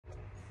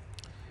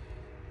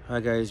Hi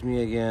guys,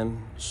 me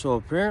again. So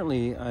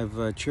apparently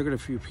I've triggered a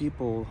few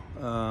people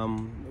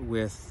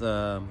with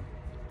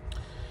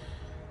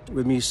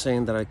me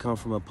saying that I come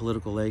from a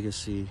political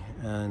legacy,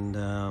 and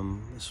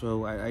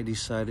so I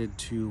decided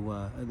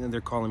to, and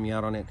they're calling me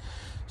out on it.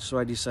 So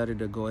I decided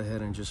to go ahead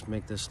and just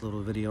make this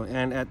little video,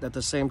 and at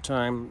the same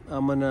time,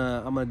 I'm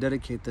gonna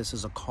dedicate this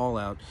as a call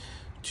out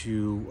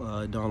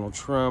to Donald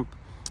Trump,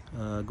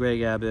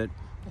 Greg Abbott,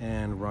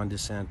 and Ron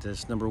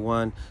DeSantis. Number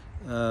one.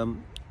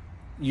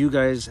 You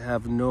guys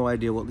have no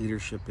idea what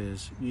leadership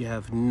is. You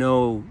have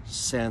no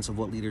sense of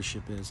what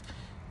leadership is.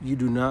 You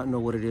do not know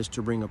what it is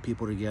to bring a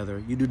people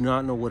together. You do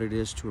not know what it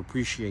is to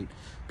appreciate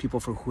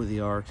people for who they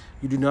are.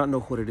 You do not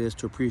know what it is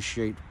to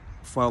appreciate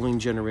following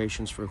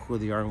generations for who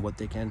they are and what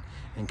they can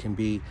and can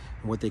be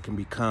and what they can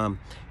become.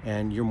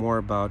 And you're more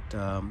about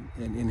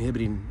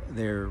inhibiting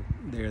their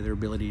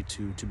ability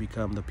to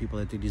become the people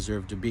that they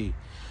deserve to be.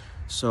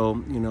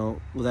 So,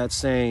 with that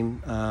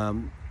saying,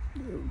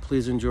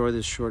 please enjoy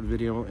this short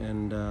video,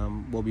 and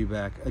we'll be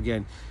back.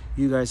 Again,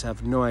 you guys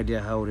have no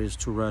idea how it is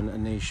to run a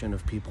nation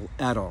of people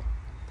at all.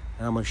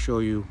 And I'm going to show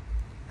you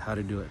how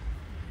to do it.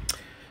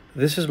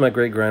 This is my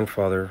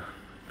great-grandfather.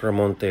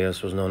 Ramon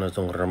Tejas was known as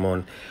Don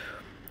Ramon.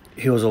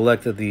 He was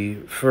elected the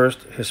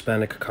first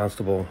Hispanic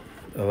constable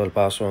of El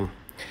Paso.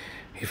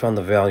 He found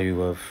the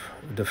value of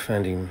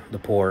defending the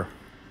poor.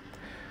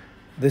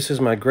 This is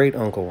my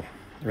great-uncle,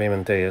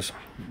 Raymond Tejas,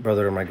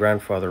 brother of my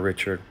grandfather,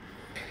 Richard.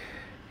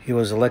 He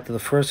was elected the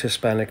first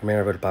Hispanic mayor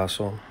of El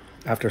Paso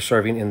after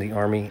serving in the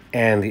Army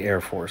and the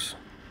Air Force.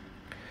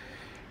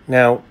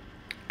 Now,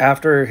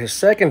 after his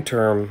second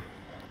term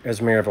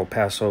as mayor of El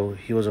Paso,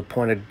 he was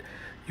appointed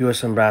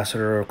U.S.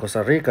 Ambassador of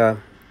Costa Rica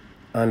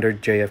under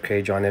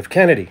JFK, John F.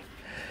 Kennedy.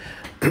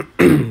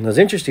 What's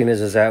interesting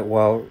is that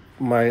while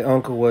my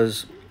uncle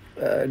was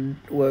in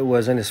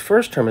his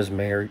first term as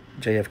mayor,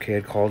 JFK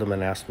had called him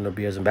and asked him to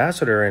be his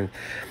ambassador, and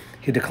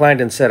he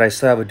declined and said, "I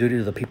still have a duty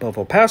to the people of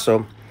El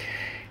Paso."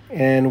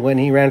 And when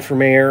he ran for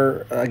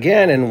mayor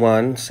again and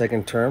won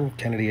second term,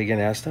 Kennedy again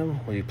asked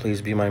him, "Will you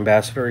please be my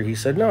ambassador?" He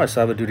said, "No, I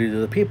still have a duty to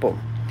the people."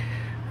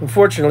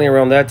 Unfortunately,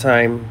 around that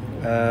time,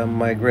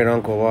 my great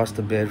uncle lost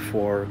a bid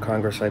for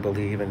Congress, I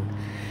believe,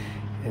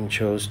 and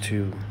chose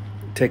to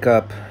take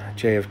up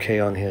JFK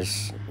on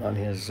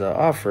his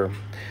offer.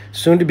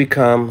 Soon to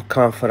become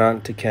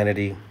confidant to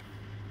Kennedy,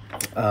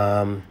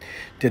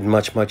 did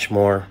much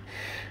more.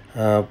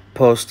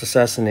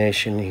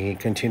 Post-assassination, he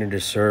continued to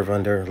serve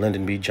under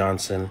Lyndon B.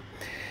 Johnson,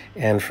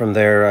 and from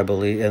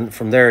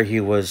there, he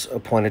was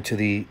appointed to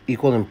the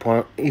Equal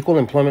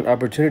Employment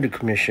Opportunity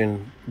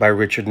Commission by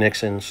Richard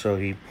Nixon, so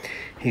he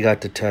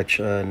got to touch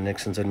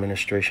Nixon's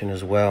administration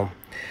as well.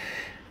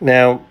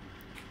 Now,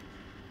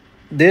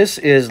 this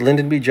is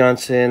Lyndon B.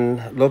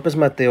 Johnson, Lopez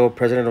Mateo,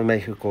 President of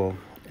Mexico,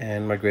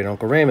 and my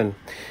great-uncle Raymond.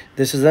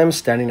 This is them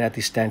standing at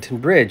the Stanton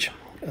Bridge,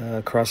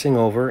 crossing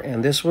over,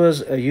 and this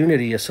was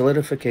a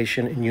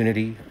solidification in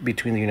unity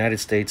between the United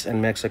States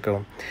and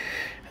Mexico.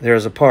 There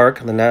is a park,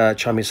 the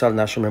Chamizal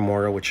National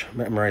Memorial, which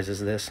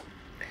memorizes this.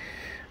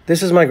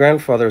 This is my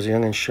grandfather as a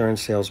young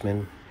insurance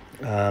salesman.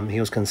 He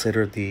was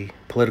considered the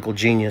political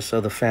genius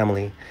of the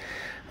family.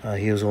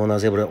 He was the one that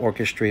was able to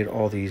orchestrate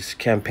all these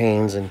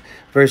campaigns and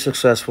very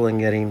successful in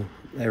getting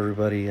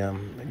everybody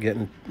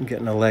getting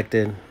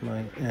elected.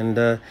 Right?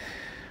 And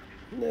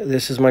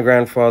this is my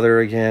grandfather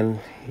again.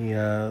 He,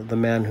 the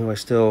man who I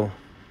still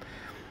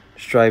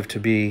strive to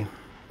be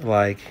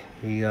like.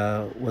 He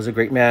was a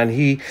great man.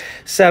 He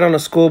sat on a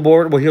school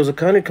board. Well, he was a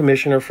county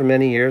commissioner for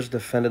many years,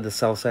 defended the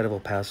south side of El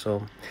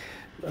Paso.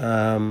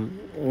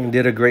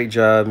 Did a great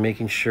job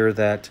making sure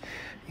that,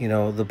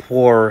 the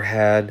poor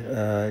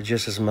had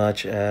just as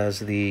much as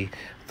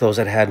those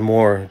that had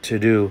more to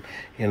do,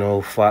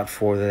 fought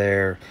for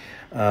their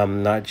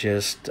not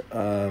just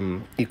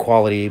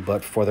equality,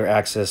 but for their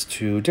access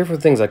to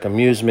different things like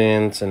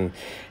amusements and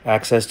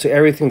access to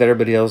everything that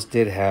everybody else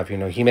did have.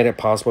 He made it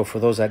possible for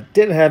those that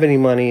didn't have any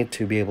money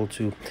to be able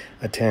to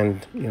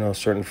attend,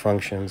 certain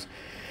functions.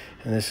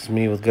 And this is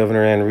me with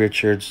Governor Ann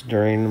Richards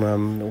during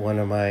one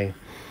of my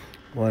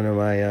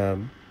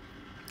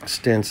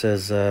stints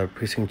as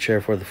precinct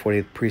chair for the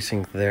 40th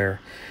precinct there.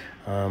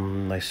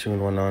 I soon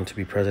went on to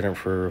be president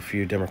for a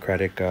few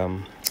Democratic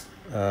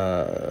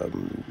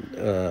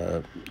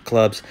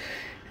clubs,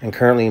 and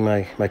currently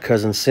my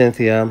cousin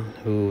Cynthia,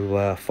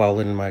 who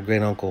followed in my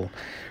great-uncle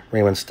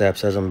Raymond's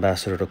steps as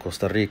ambassador to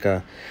Costa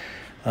Rica,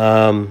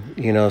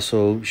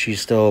 so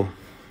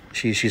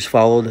she's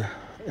followed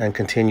and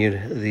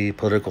continued the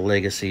political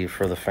legacy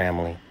for the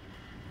family.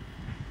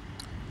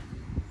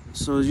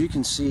 So as you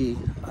can see,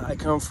 I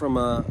come from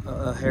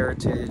a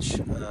heritage,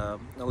 a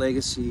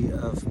legacy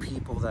of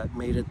people that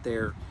made it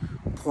their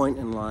point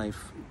in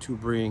life to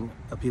bring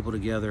a people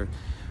together.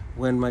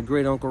 When my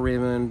great-uncle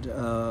Raymond,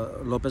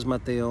 Lopez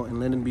Mateo, and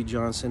Lyndon B.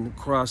 Johnson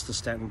crossed the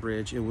Stanton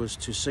Bridge, it was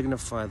to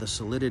signify the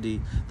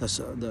solidity,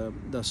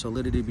 the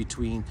solidity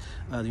between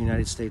the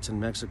United States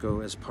and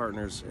Mexico as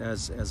partners,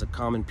 as a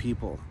common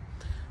people.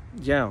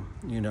 Yeah,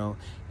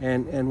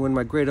 and when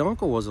my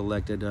great-uncle was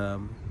elected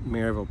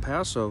mayor of El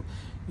Paso,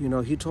 You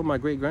know, he told my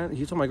great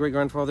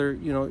grandfather,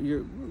 you know,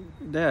 your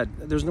dad,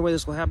 there's no way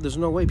this will happen. There's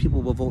no way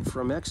people will vote for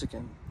a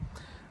Mexican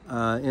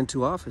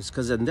into office,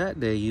 because in that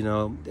day, you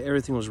know,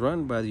 everything was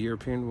run by the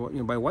European, you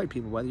know, by white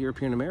people, by the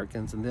European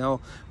Americans, and they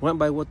all went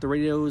by what the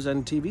radios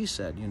and TV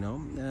said, you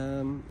know,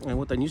 and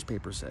what the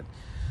newspaper said.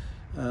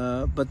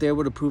 But they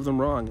would have proved them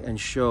wrong and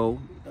show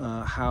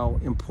how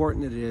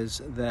important it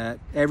is that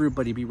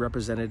everybody be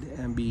represented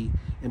and be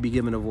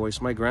given a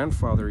voice. My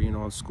grandfather, you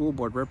know, on school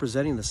board,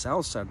 representing the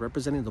South Side,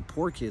 representing the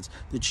poor kids,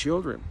 the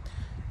children,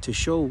 to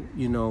show,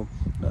 you know,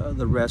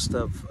 the rest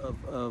of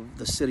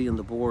the city and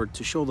the board,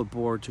 to show the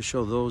board, to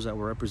show those that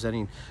were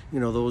representing,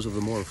 you know, those of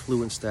the more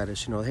affluent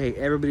status, you know, hey,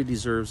 everybody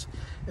deserves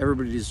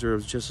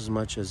just as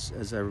much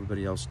as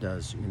everybody else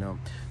does, you know.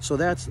 So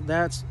that's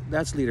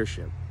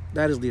leadership.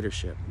 That is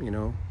leadership, you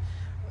know.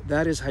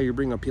 That is how you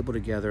bring up people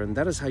together, and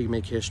that is how you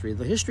make history.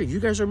 The history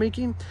you guys are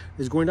making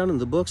is going down in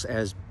the books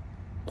as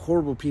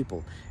horrible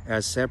people,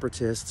 as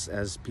separatists,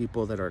 as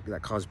people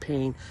that cause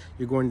pain.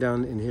 You're going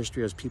down in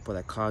history as people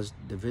that cause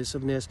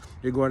divisiveness.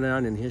 You're going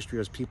down in history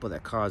as people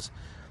that cause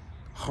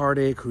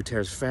heartache, who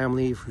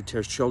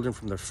tears children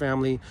from their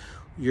family.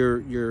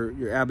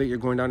 You're Abbott, you're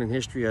going down in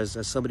history as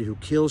somebody who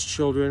kills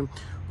children,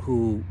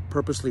 who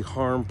purposely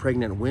harm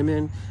pregnant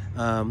women,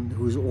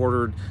 who's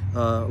ordered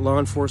law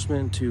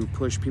enforcement to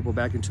push people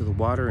back into the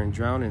water and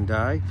drown and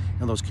die,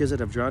 and those kids that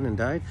have drowned and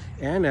died.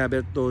 And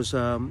Abbott, those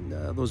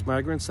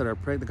migrants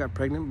that got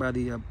pregnant by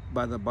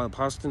the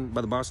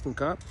Boston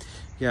cop.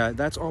 Yeah,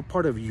 that's all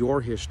part of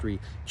your history.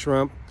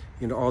 Trump,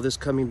 you know, all this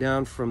coming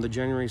down from the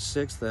January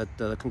 6th that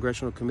the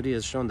Congressional Committee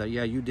has shown that,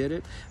 yeah, you did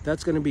it.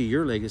 That's going to be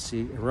your legacy.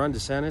 And Ron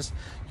DeSantis,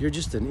 you're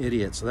just an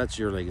idiot. So that's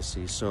your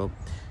legacy. So,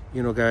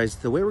 you know, guys,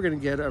 the way we're going to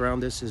get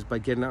around this is by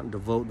getting out and to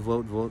vote,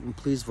 and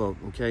please vote,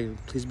 okay?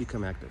 Please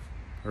become active.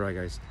 All right,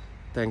 guys.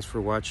 Thanks for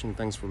watching.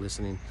 Thanks for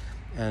listening.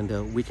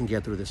 And we can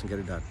get through this and get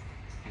it done.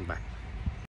 Bye.